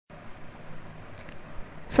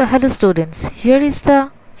So hello students, here is the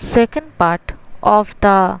second part of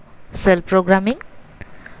the cell programming.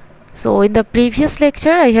 So in the previous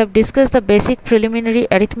lecture I have discussed the basic preliminary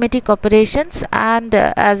arithmetic operations and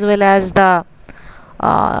as well as the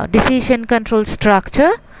decision control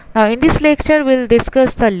structure. Now in this lecture we will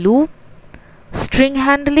discuss the loop, string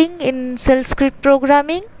handling in cell script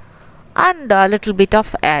programming and a little bit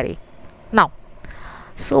of array. Now,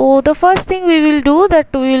 so the first thing we will do that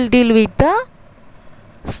we will deal with the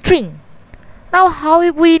string. Now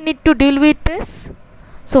how we need to deal with this?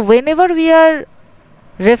 So whenever we are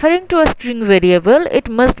referring to a string variable, it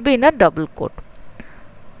must be in a double quote.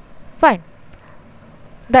 Fine.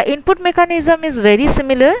 The input mechanism is very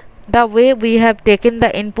similar. The way we have taken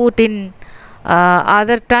the input in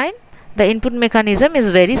other time, the input mechanism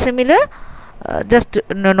is very similar. Just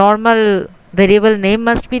normal variable name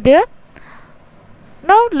must be there.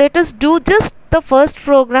 Now let us do just the first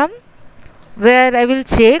program where I will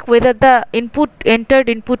check whether the entered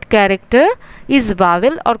input character is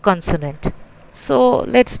vowel or consonant. So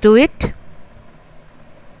let's do it.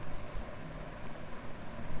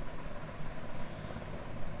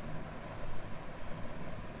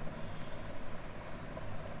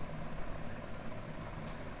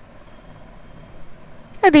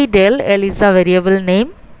 Read L is the variable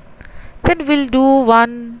name. Then we'll do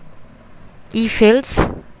one if else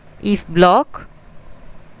if block.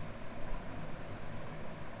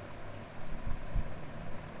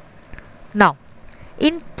 Now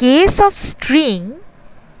in case of string,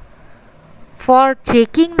 for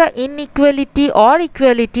checking the inequality or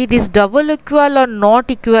equality, this double equal or not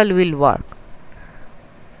equal will work.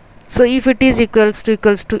 So if it is equals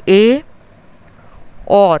to A,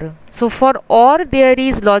 or, so for or there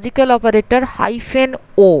is logical operator hyphen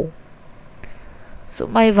O. So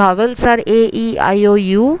my vowels are A, E, I, O,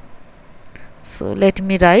 U. So let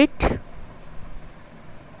me write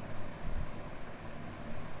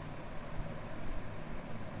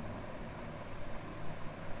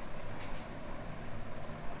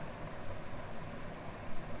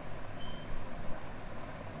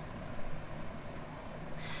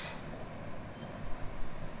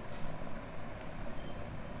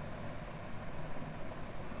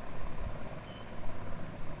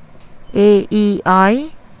A, E,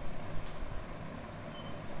 I,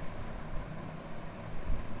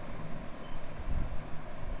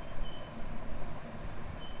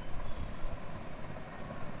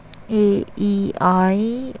 A, E,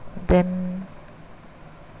 I, then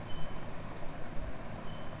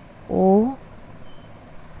O,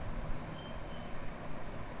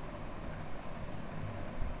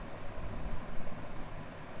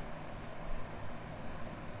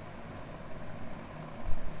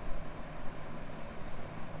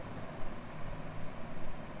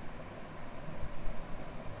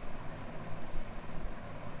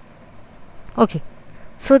 okay.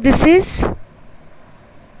 So this is,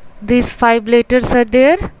 these 5 letters are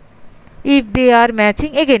there. If they are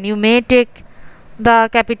matching, again you may take the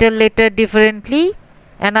capital letter differently,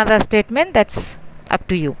 another statement, that's up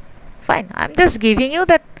to you. Fine, I'm just giving you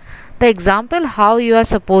that the example how you are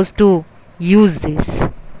supposed to use this.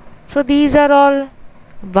 So these are all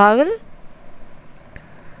vowel,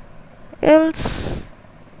 else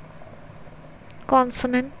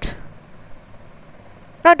consonant.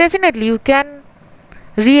 Now definitely you can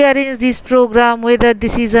rearrange this program, whether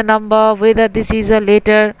this is a number, whether this is a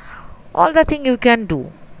letter, all the thing you can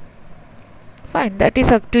do. Fine, that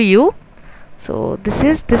is up to you. So this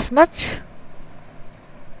is this much.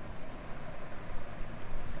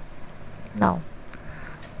 Now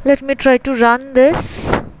let me try to run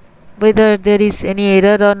this, whether there is any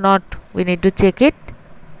error or not, we need to check it.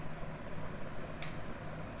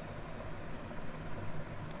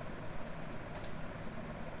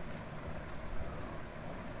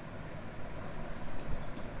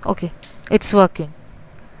 Okay, it's working.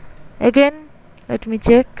 Again let me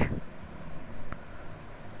check.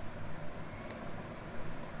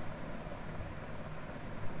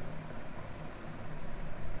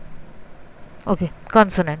 Okay,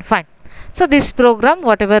 consonant, fine. So this program,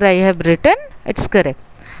 whatever I have written, it's correct.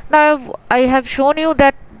 Now I have shown you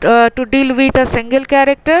that to deal with a single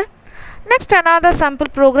character. Next, another sample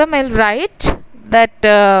program I'll write that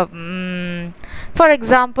for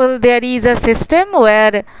example there is a system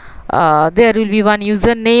where there will be one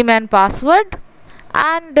username and password,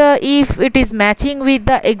 and if it is matching with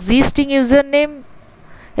the existing username,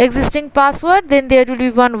 existing password, then there will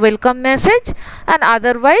be one welcome message, and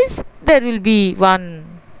otherwise there will be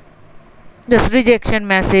one just rejection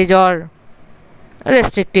message or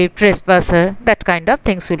restrictive trespasser, that kind of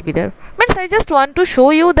things will be there. Means I just want to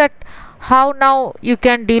show you that how now you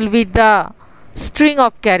can deal with the string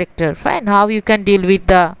of character. Fine. How you can deal with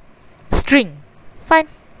the string. Fine.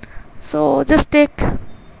 So just take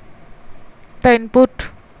the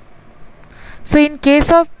input. So in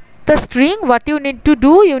case of the string, what you need to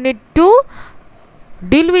do, you need to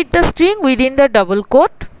deal with the string within the double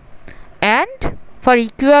quote, and for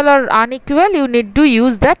equal or unequal you need to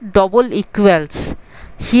use that double equals.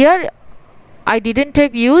 Here I didn't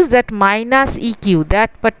have used that minus eq,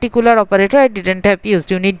 that particular operator I didn't have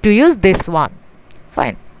used. You need to use this one.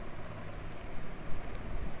 Fine.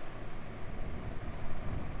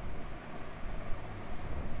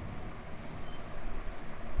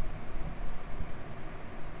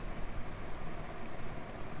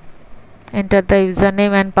 Enter the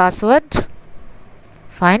username and password.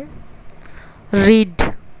 Fine.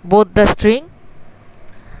 Read both the string,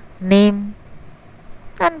 name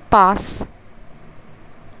and pass.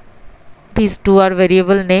 These two are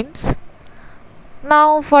variable names.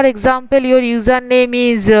 Now for example, your username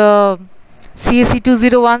is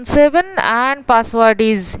CSE2017 and password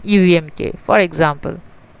is UEMK, for example.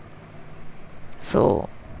 So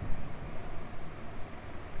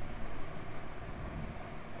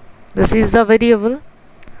this is the variable,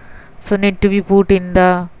 so need to be put in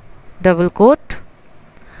the double quote,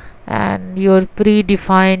 and your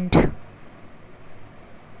predefined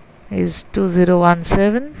is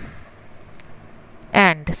 2017,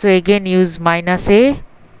 and so again use minus a,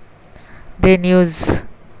 then use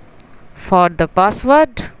for the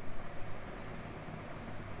password,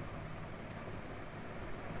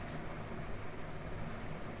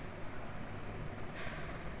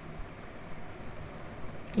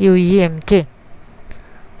 UEMK.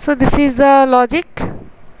 So this is the logic,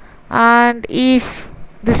 and if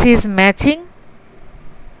this is matching,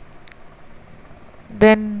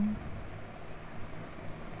 then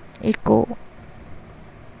echo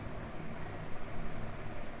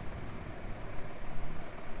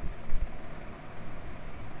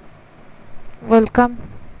welcome,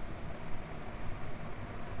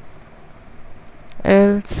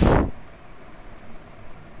 else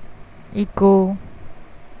echo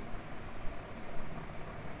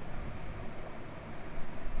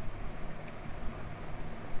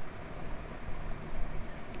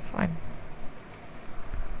fine.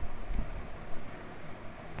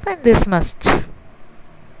 Fine, this must.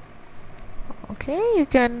 Okay, you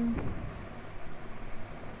can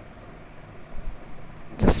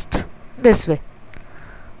just this way.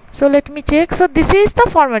 So let me check. So this is the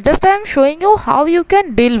format. Just I am showing you how you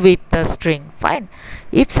can deal with the string. Fine.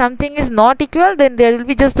 If something is not equal, then there will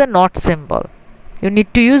be just the not symbol. You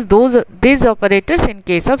need to use these operators in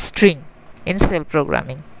case of string in cell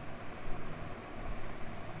programming.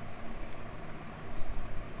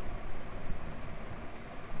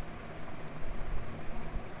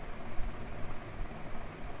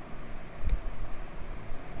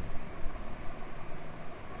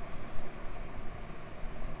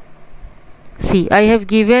 See, I have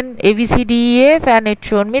given ABCDEF and it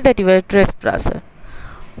shown me that you are a trespasser.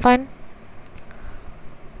 Fine.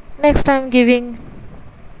 Next I am giving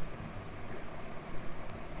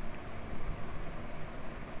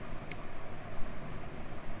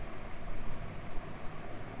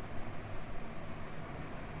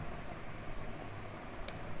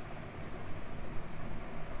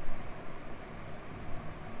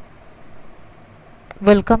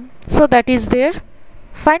welcome. So that is there.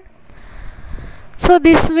 Fine. So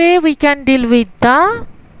this way we can deal with the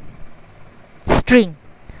string.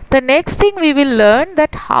 The next thing we will learn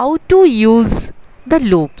that how to use the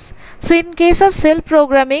loops. So in case of cell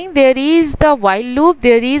programming, there is the while loop,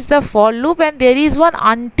 there is the for loop, and there is one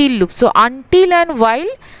until loop. So until and while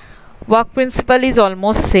work principle is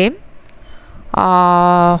almost same.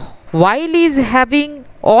 While is having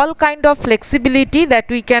all kind of flexibility that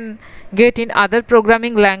we can get in other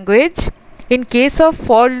programming language. In case of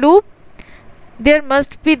for loop, there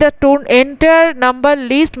must be the entire number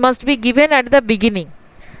list must be given at the beginning.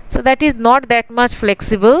 So that is not that much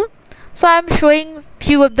flexible. So I am showing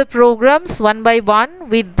few of the programs one by one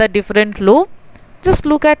with the different loop. Just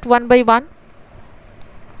look at one by one.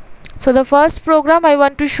 So the first program I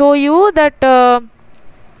want to show you that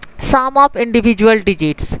sum of individual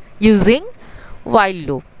digits using while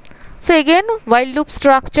loop. So again, while loop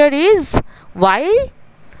structure is while,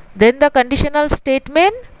 then the conditional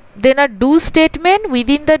statement, then a do statement,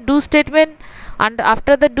 within the do statement, and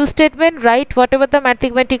after the do statement write whatever the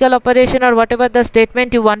mathematical operation or whatever the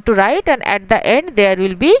statement you want to write, and at the end there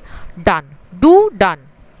will be done. Do, done.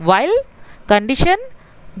 While, condition,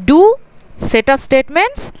 do, set of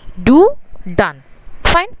statements, do, done.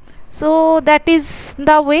 Fine. So that is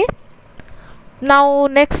the way. Now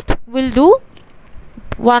next we'll do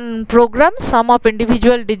one program sum of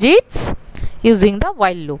individual digits using the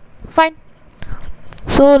while loop. Fine.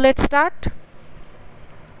 So let's start.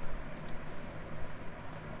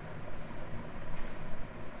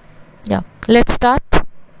 Yeah, let's start.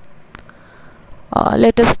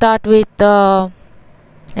 Let us start with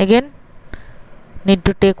again need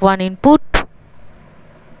to take one input.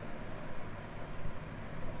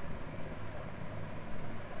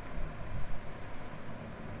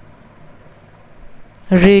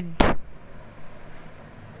 Read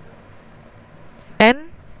n.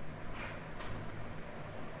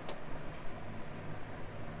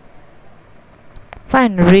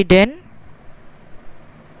 Fine, read n.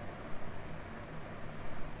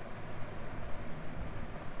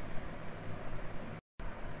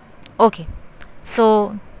 Okay,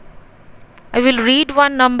 so I will read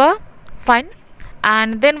one number, fine,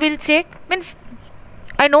 and then we'll check. Means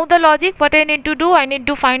I know the logic. What I need to do, I need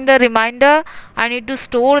to find the remainder. I need to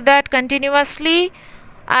store that continuously,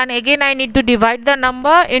 and again I need to divide the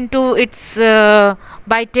number into its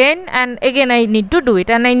by 10, and again I need to do it,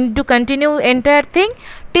 and I need to continue entire thing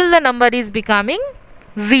till the number is becoming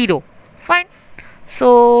 0. Fine.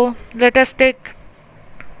 So let us take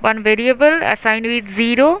one variable assigned with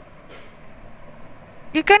 0.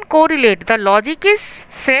 You can correlate, the logic is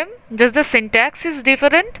same, just the syntax is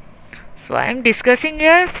different. So I am discussing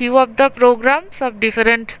here few of the programs of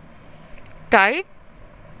different type,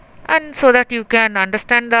 and so that you can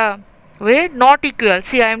understand the way. Not equal,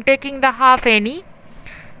 see I am taking the half any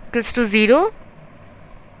equals to 0,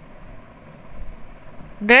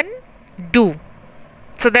 then do,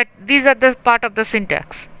 so that these are the part of the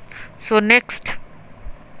syntax. So next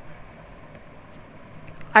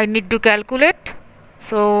I need to calculate.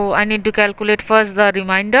 So I need to calculate first the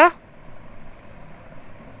remainder.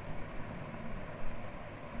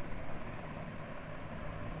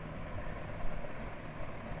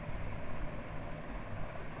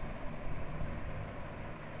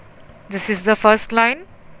 This is the first line.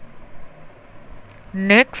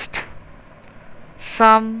 Next,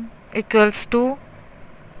 sum equals to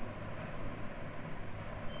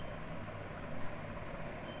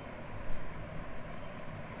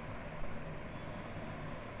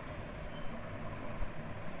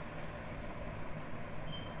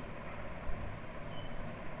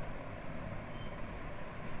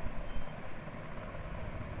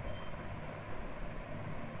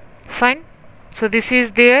fine. So this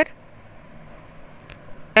is there.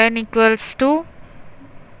 N equals to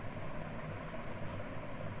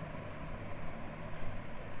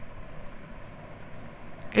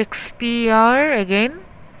XPR again.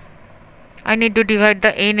 I need to divide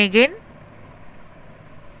the n again.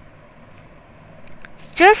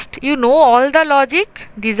 Just you know all the logic.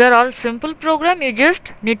 These are all simple program. You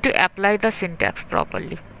just need to apply the syntax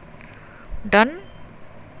properly. Done.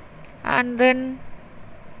 And then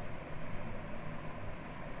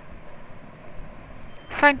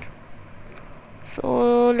fine.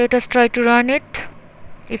 So let us try to run it.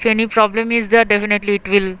 If any problem is there, definitely it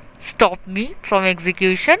will stop me from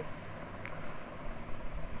execution.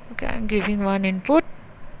 Okay, I am giving one input.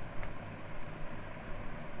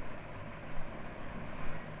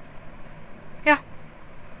 Yeah,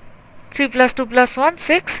 3 plus 2 plus 1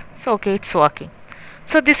 6. So okay, it's working.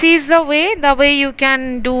 So this is the way you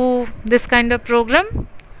can do this kind of program.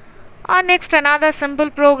 Next, another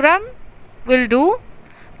simple program will do,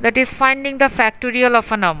 that is finding the factorial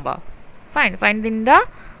of a number. Fine, finding the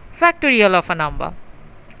factorial of a number.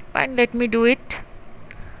 Fine, let me do it.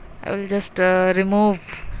 I will just remove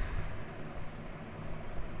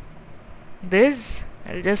this.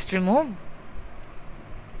 I will just remove.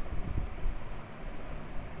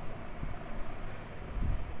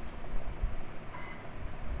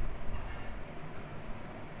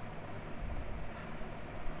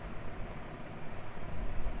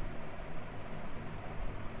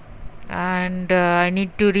 And I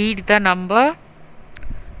need to read the number.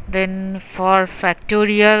 Then for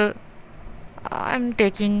factorial, I am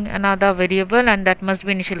taking another variable, and that must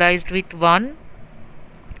be initialized with 1.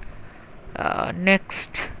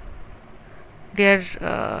 Next, there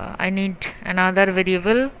I need another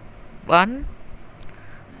variable 1.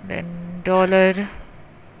 Then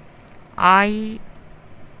 $I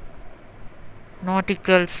not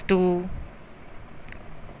equals to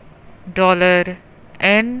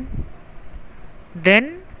 $n.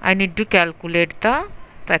 Then I need to calculate the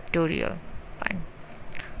factorial. Fine.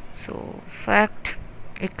 So fact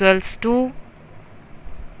equals to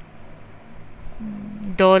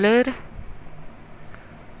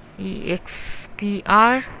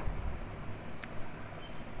 $EXPR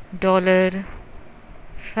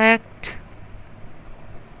 $fact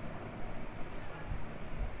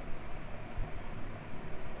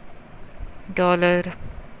dollar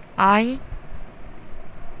I.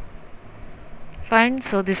 Fine,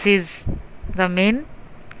 so this is the main.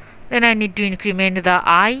 Then I need to increment the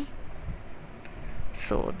I.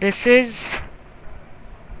 So this is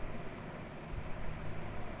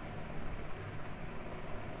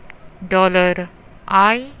dollar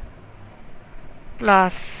I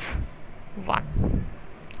plus 1.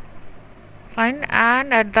 Fine,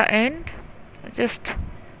 and at the end just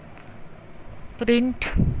print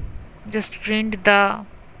the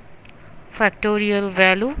factorial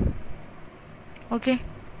value. Okay,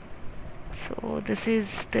 so this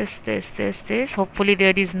is this. Hopefully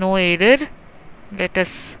there is no error. Let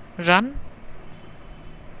us run.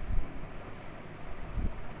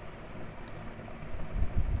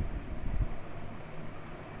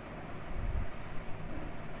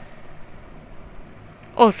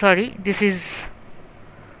 Oh sorry, this is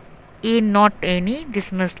A not any,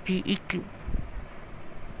 this must be EQ,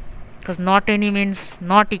 because not any means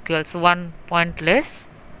not equal, so 1 point less.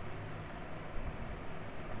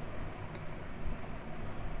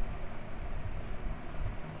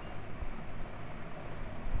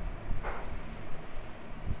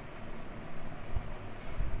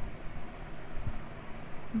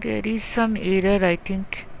 There is some error, I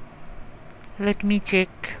think. Let me check.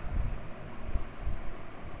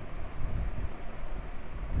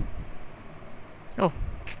 Oh,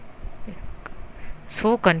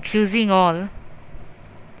 so confusing all.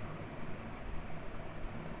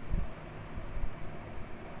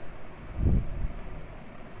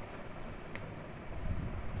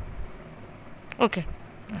 Okay,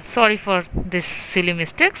 sorry for this silly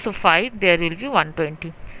mistake. So 5, there will be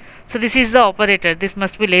 120. So this is the operator. This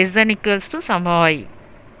must be less than equals to, somehow I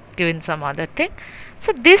given some other thing.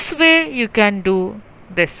 So this way you can do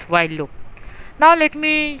this while loop. Now let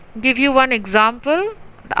me give you one example.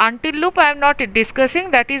 The until loop I am not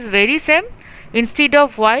discussing, that is very same. Instead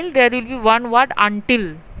of while, there will be one word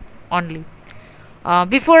until only.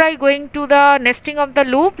 Before I going to the nesting of the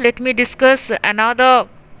loop, let me discuss another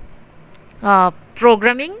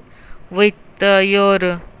programming with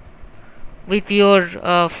your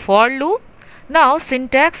for loop. Now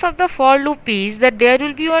syntax of the for loop is that there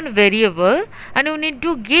will be one variable and you need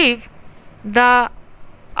to give the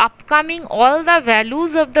upcoming all the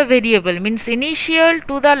values of the variable, means initial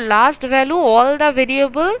to the last value, all the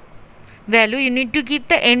variable value you need to give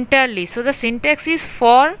the entirely. So the syntax is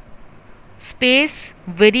for space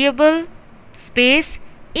variable space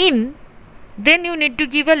in, then you need to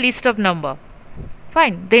give a list of number.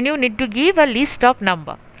 Fine, then you need to give a list of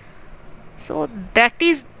number. So that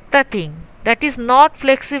is the thing, that is not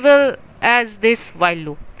flexible as this while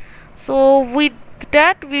loop. So with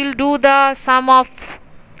that we will do the sum of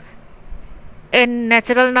n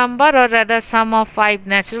natural number, or rather sum of 5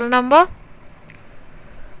 natural number.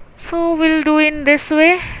 So we'll do in this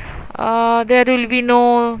way. There will be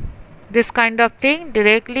no this kind of thing.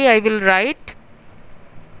 Directly I will write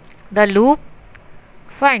the loop.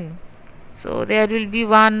 Fine, so there will be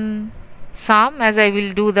one sum, as I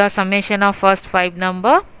will do the summation of first 5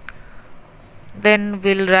 number. Then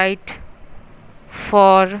we'll write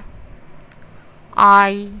for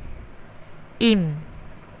I in.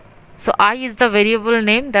 So I is the variable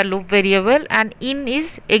name, the loop variable, and in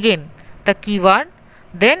is again the keyword.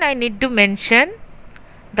 Then I need to mention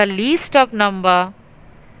the list of number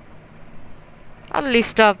or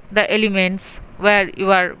list of the elements where you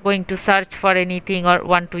are going to search for anything or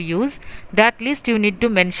want to use. That list you need to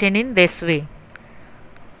mention in this way.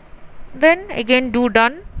 Then again do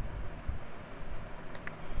done.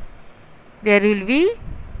 There will be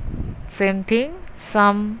same thing,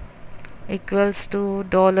 sum equals to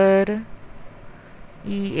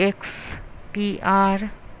 $expr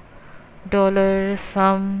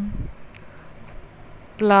 $sum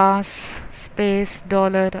plus space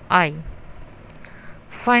 $I.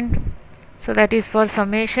 Fine, so that is for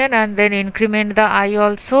summation, and then increment the I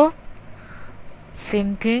also,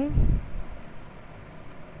 same thing,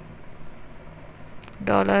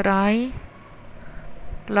 $I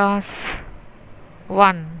plus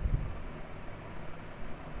 1.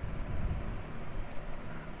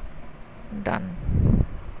 Done.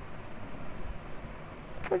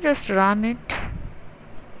 So just run it.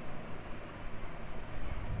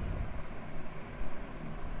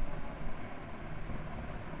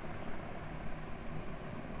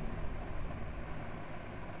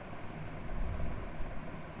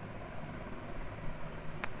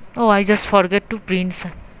 Oh, I just forget to print.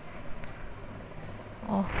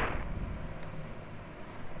 Oh.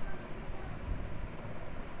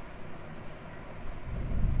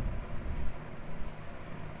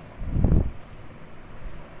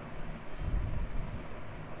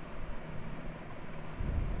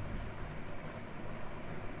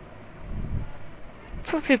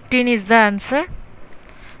 So 15 is the answer.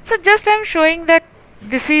 So just I am showing that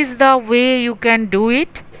this is the way you can do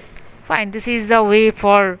it. Fine, this is the way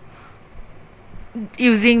for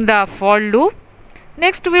using the for loop.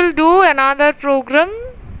 Next we'll do another program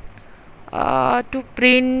to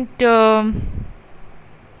print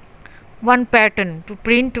one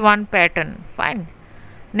pattern, Fine.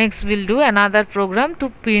 Next we'll do another program to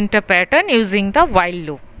print a pattern using the while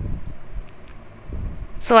loop.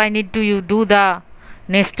 So I need to do the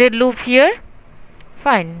nested loop here.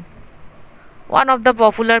 Fine. One of the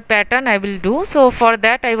popular pattern I will do. So for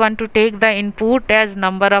that I want to take the input as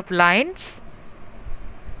number of lines.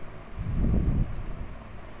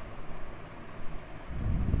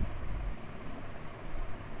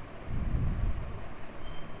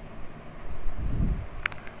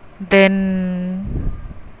 Then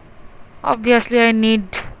obviously I need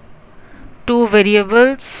two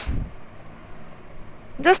variables,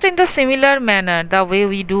 just in the similar manner the way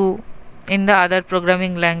we do in the other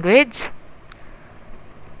programming language.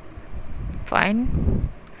 Fine.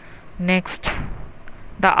 Next,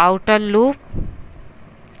 the outer loop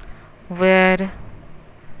where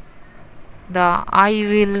the I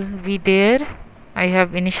will be there. I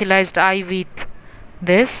have initialized I with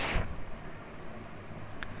this.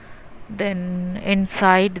 Then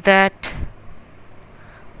inside that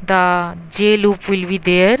the j loop will be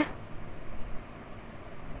there.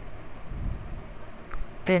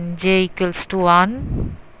 Then j equals to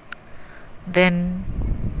 1. Then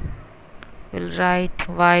we'll write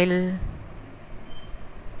while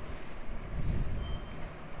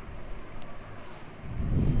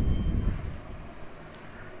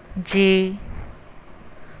j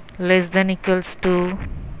less than equals to.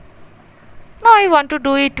 Now I want to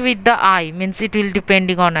do it with the I, means it will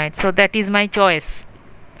depending on it. So that is my choice,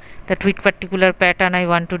 that which particular pattern I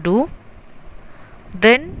want to do.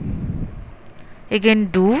 Then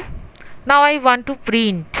again do. Now I want to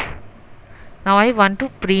print.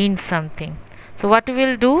 Something. So what we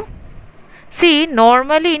will do? See,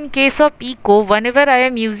 normally in case of echo, whenever I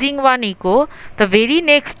am using one echo, the very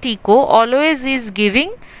next echo always is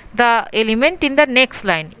giving the element in the next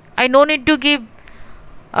line. I no need to give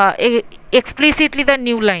explicitly the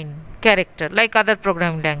new line character like other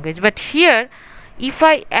programming language. But here, if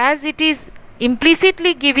I, as it is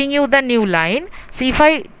implicitly giving you the new line, so if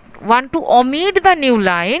I want to omit the new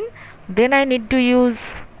line, then I need to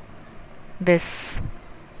use this.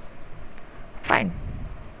 Fine.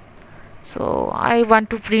 So I want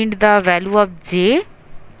to print the value of j.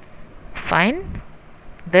 Fine.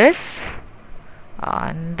 This,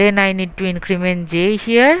 and then I need to increment j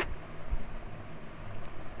here.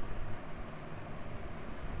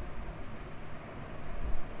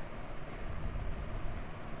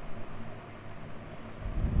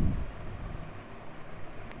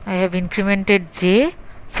 I have incremented j.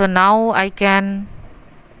 So now I can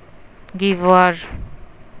give her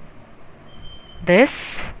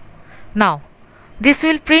this. Now this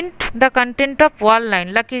will print the content of one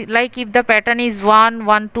line, like if the pattern is 1,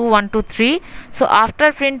 1, 2, 1, 2, 3. So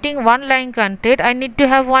after printing one line content, I need to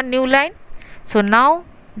have one new line. So now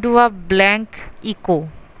do a blank echo,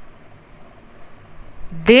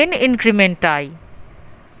 then increment I.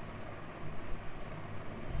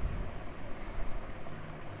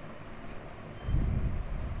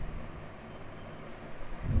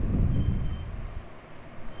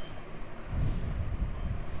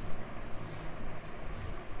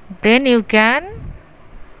 Then you can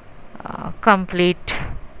complete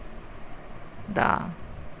the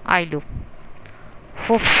I loop.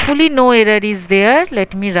 Hopefully no error is there.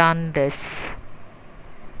 Let me run this.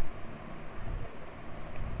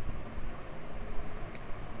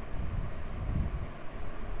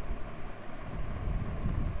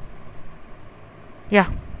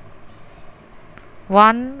 Yeah.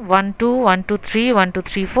 1, 1, 2, 1, 2, 3, 1, 2,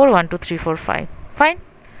 3, 4, 1, 2, 3, 4, 5. Fine.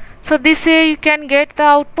 So this way you can get the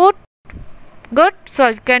output. Good. So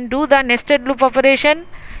you can do the nested loop operation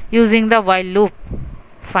using the while loop.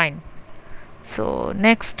 Fine. So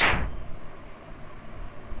next,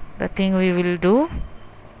 the thing we will do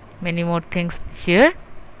many more things here.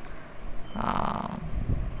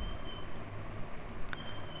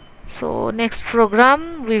 So next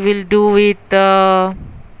program we will do with the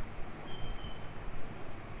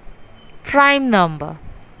prime number.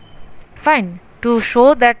 Fine. To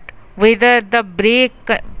show that whether the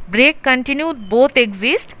break continued both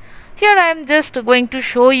exist. Here I am just going to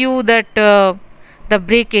show you that the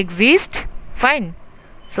break exists. Fine.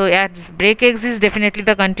 So as break exists, definitely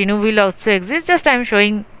the continue will also exist. Just I am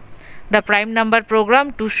showing the prime number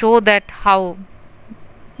program to show that how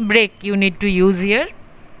break you need to use here.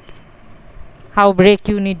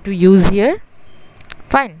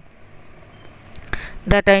 Fine,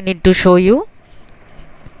 that I need to show you.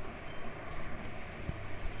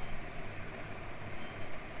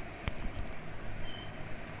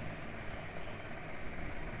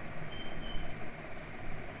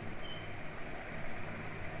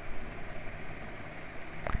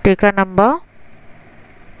 Take a number,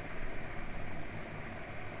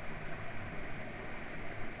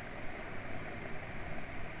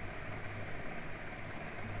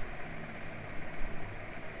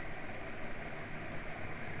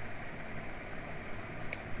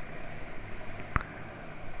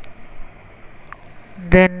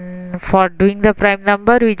 then for doing the prime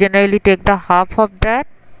number we generally take the half of that.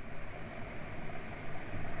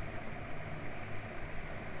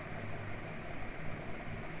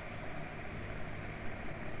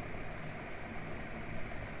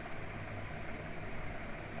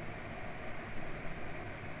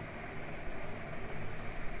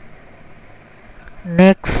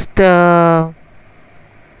 Next, take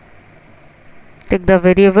the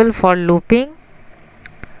variable for looping,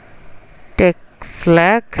 take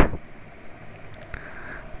flag.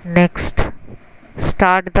 Next,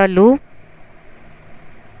 start the loop.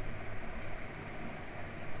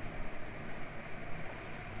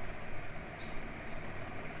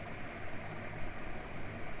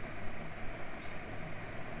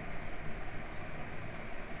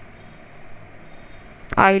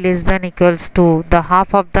 I less than equals to the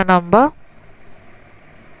half of the number.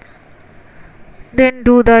 Then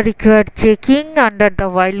do the required checking under the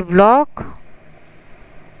while block.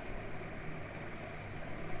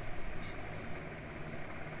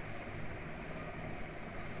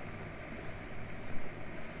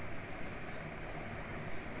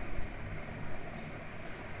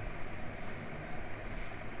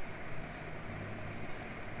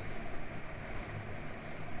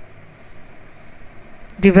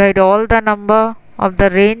 Divide all the number of the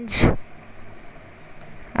range,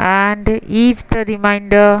 and if the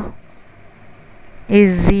remainder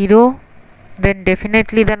is 0, then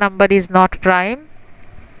definitely the number is not prime.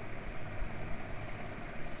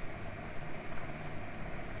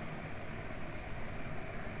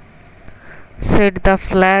 Set the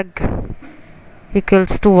flag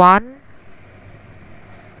equals to 1.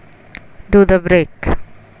 Do the break.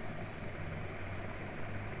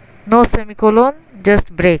 No semicolon,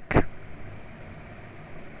 just break.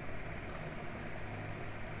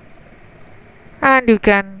 And you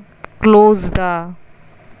can close the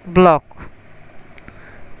block.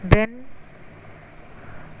 Then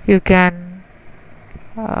you can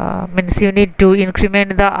means you need to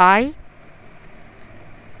increment the I.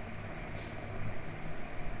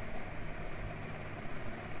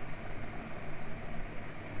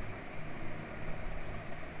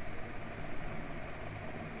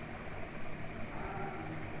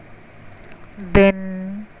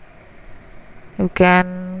 Then you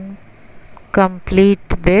can complete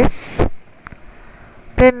this.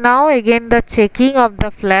 Then now again the checking of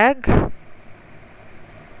the flag.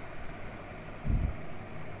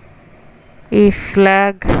 If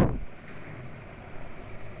flag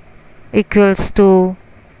equals to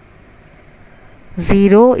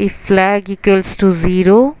 0, if flag equals to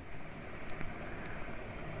 0,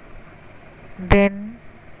 then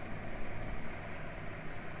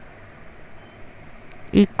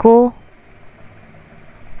echo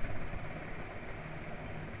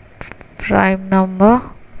prime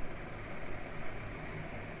number,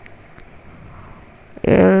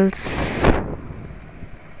 else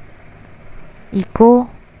echo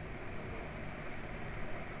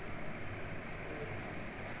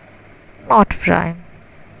not prime.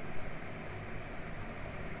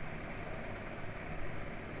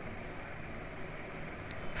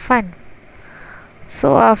 Fine.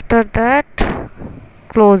 So after that,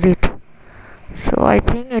 close it. So I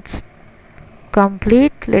think it's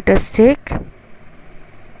complete. Let us check.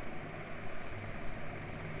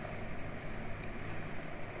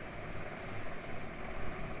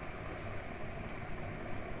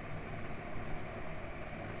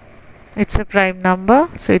 It's a prime number,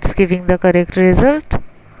 so it's giving the correct result.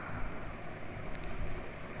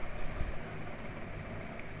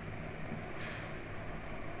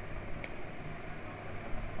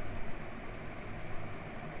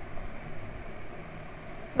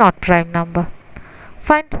 Not prime number.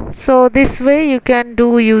 Fine. So this way you can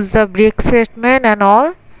use the break statement and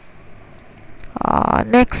all.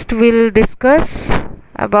 Next we'll discuss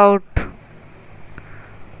about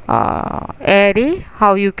array,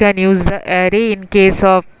 how you can use the array in case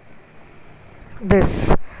of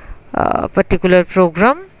this particular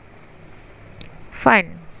program.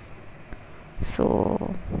 Fine.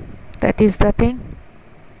 So that is the thing.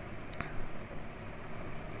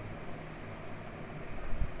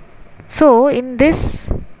 So in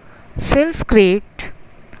this cell script,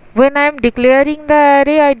 when I am declaring the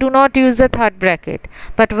array, I do not use the third bracket,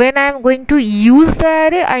 but when I am going to use the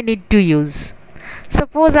array, I need to use.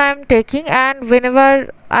 Suppose I am taking, and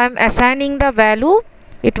whenever I am assigning the value,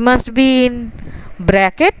 it must be in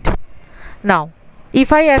bracket. Now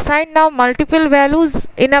if I assign now multiple values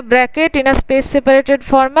in a bracket in a space separated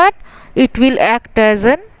format, it will act as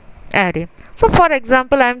an array. So for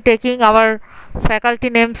example, I am taking our faculty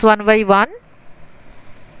names one by one.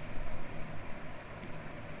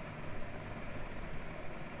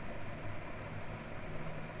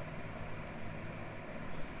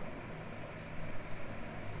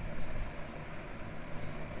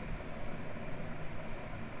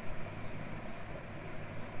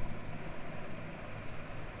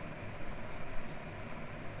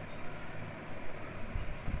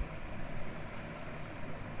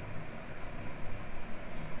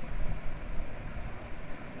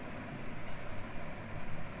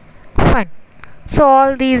 Fine. So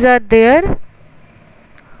all these are there.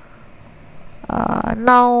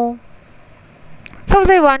 Now suppose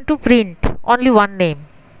I want to print only one name,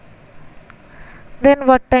 then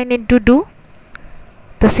what I need to do?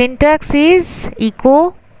 The syntax is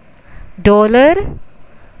echo dollar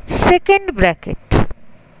second bracket,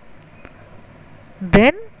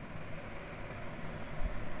 then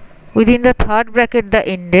within the third bracket the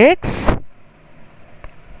index,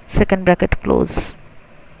 second bracket close.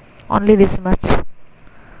 Only this much.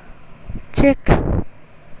 Check.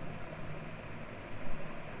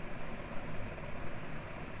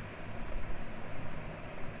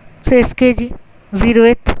 So skg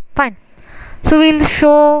 0th. Fine. So we'll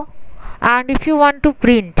show, and if you want to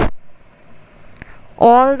print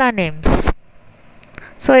all the names,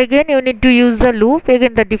 so again you need to use the loop.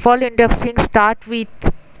 Again the default indexing start with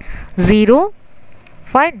 0.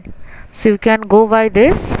 Fine. So you can go by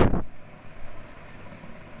this.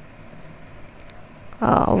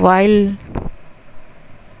 While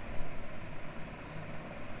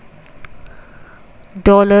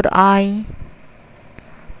 $I,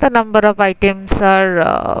 the number of items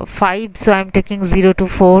are 5, so I am taking 0 to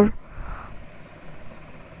 4.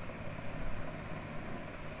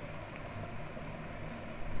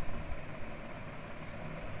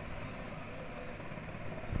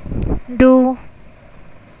 Do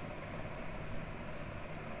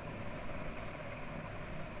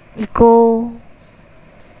echo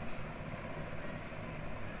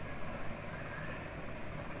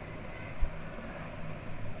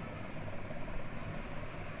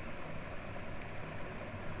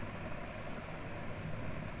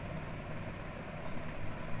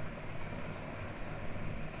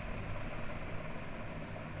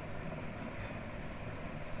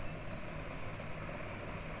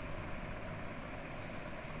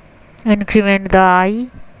increment the I.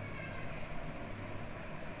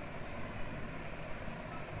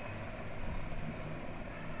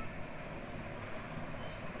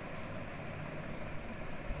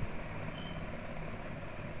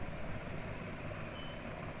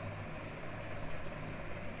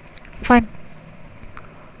 Fine.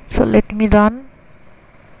 So let me run.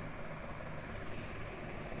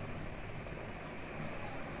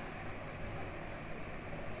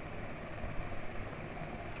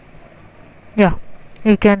 Yeah,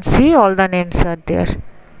 you can see all the names are there.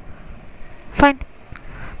 Fine.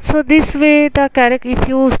 So this way the character, if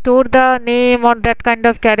you store the name or that kind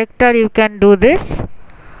of character, you can do this.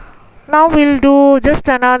 Now we'll do just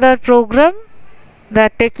another program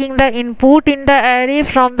that taking the input in the array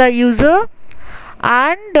from the user,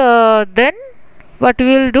 and then what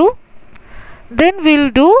we'll do, then we'll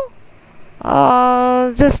do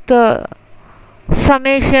just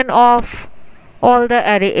summation of all the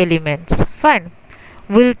array elements. Fine.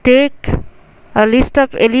 We'll take a list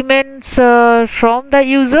of elements from the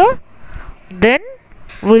user, then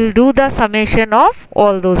we'll do the summation of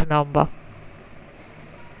all those number.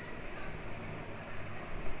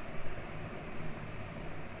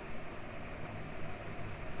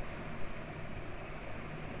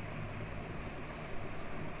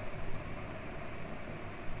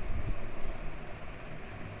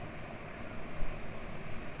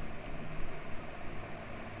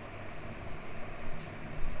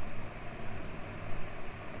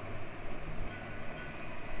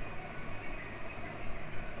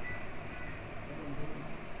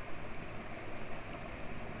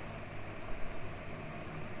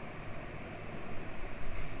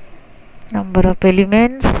 Number of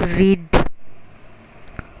elements, read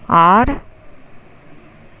R.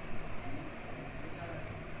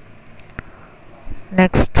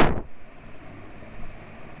 Next,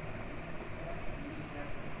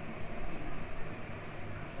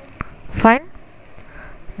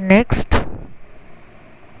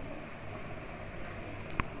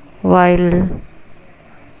 while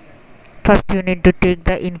first you need to take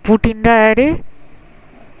the input in the array,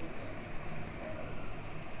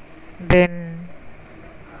 then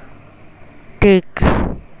take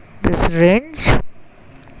this range,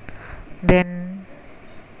 then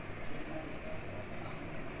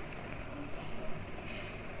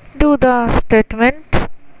do the statement,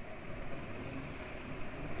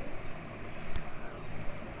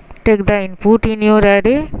 take the input in your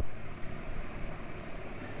array,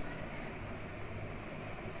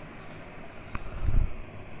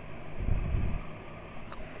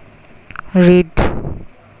 read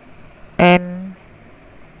n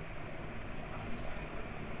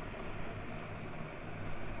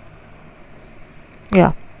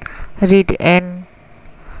read n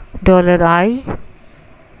 $I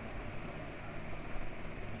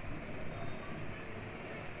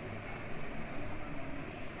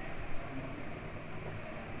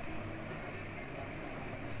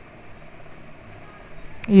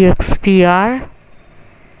expr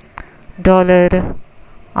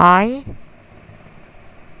 $I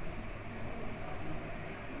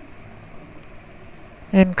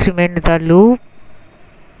increment the loop,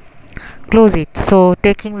 close it. So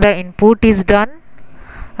taking the input is done,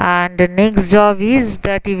 and the next job is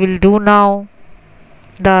that you will do now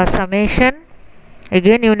the summation.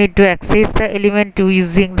 Again you need to access the element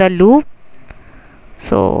using the loop.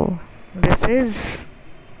 So this is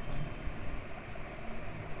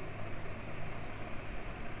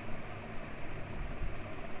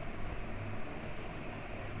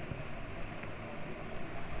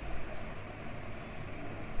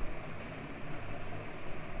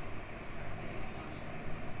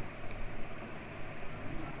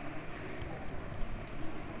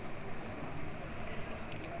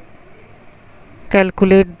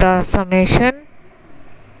calculate the summation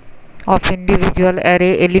of individual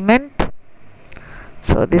array element.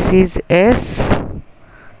 So this is S,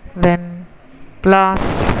 then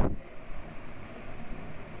plus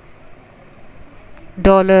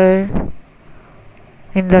dollar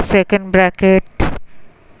in the second bracket,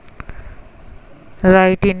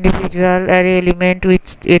 write individual array element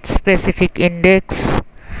with its specific index.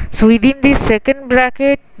 So within this second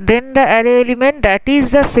bracket, then the array element, that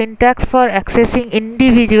is the syntax for accessing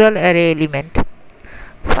individual array element.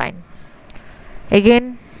 Fine.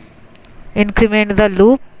 Again increment the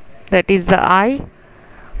loop, that is the I.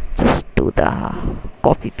 Just do the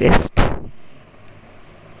copy paste.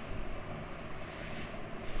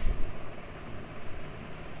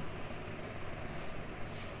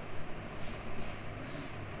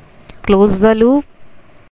 Close the loop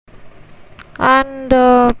and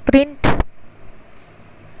print.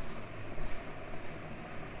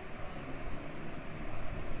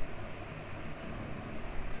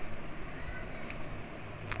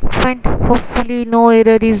 Fine, hopefully no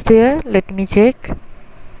error is there. Let me check.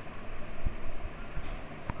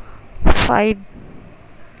 5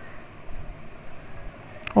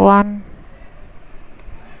 1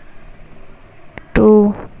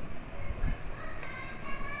 2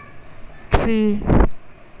 3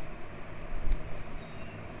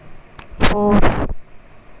 4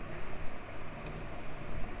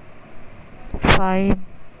 5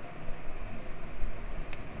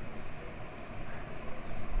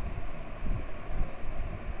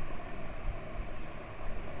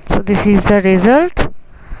 So this is the result.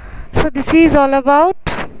 So this is all about,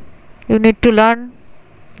 you need to learn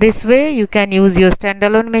this way. You can use your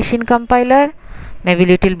standalone machine compiler, maybe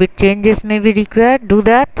little bit changes may be required, do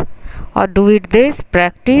that, or do it this,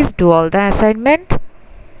 practice, do all the assignment.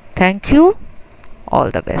 Thank you, all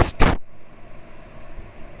the best.